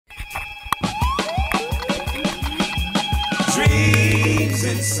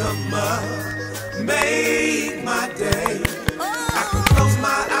in summer make my day. I can close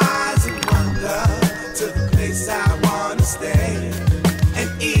my eyes and wander to the place I wanna stay.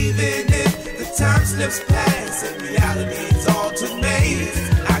 And even if the time slips past and reality's all too maze,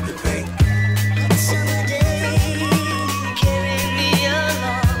 I can think. Hot summer day, carry me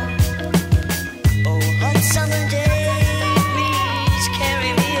along. Oh, hot summer day, please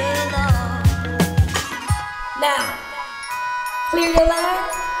carry me along. Now, clear your mind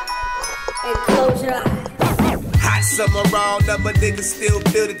and close your eyes. Hot summer round up, but niggas still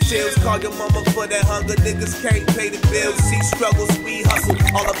feel the chills. Call your mama for that hunger, niggas can't pay the bills. See struggles, we hustle,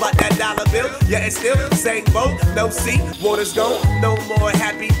 all about that dollar bill. Yeah, it's still same boat, no sea, water's gone. No more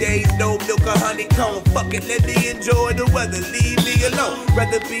happy days, no milk or honeycomb. Fuck it, let me enjoy the weather, leave me alone.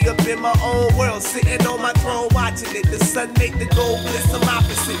 Rather be up in my own world, sitting on my throne watching it. The sun make the gold glisten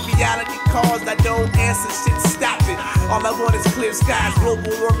opposite. Reality calls, I don't answer shit, stop it. All I want is clear skies,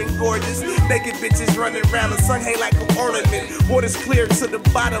 global warming gorgeous. Naked bitches running around, the sun hang like an ornament. Water's clear to the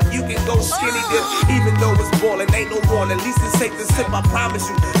bottom, you can go skinny dip. Even though it's boiling, ain't no warning. At least it's safe to sip, I promise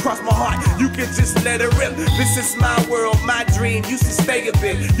you. Cross my heart, you can just let it rip. This is my world, my dream, used to stay a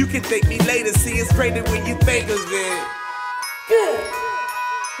bit. You can thank me later, see it's greater when you think of it. Good.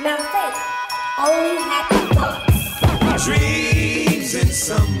 Now think. Only happy thoughts. Dreams in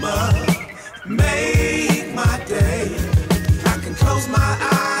summer make my day. I can close my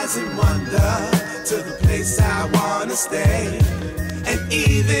eyes and wander to the place I wanna stay. And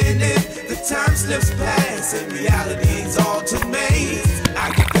even if the time slips past and reality's all too maze,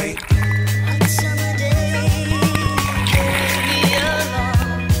 I can think. Hot summer day, carry me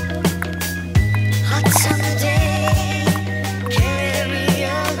along. Hot summer day, carry me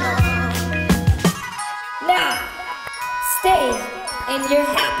along. Now, stay in your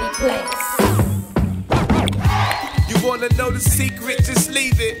happy place. You wanna know the secret, just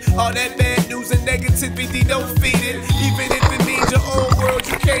leave it. All that bad news and negativity, don't feed it. Even if it means your own world,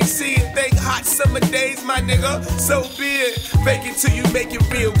 you can't see it. Think hot summer days, my nigga, so be it. Fake it till you make it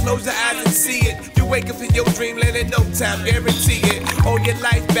real, close your eyes and see it. You wake up in your dreamland in no time, guarantee it. Hold your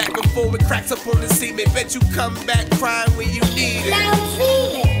life back before it cracks up on the cement. Bet you come back crying when you need it. Now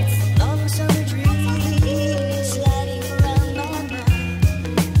feel it. Long summer dreams sliding around my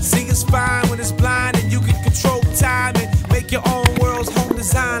mind. See, it's fine when it's blind and you can control time and make your own world's home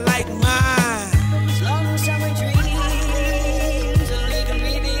design like mine. Long summer dreams are leading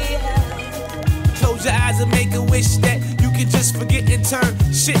me behind. Close your eyes and make a wish that you can just forget and turn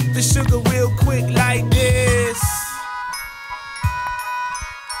shit to sugar real quick like this.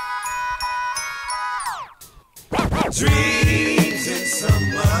 Dreams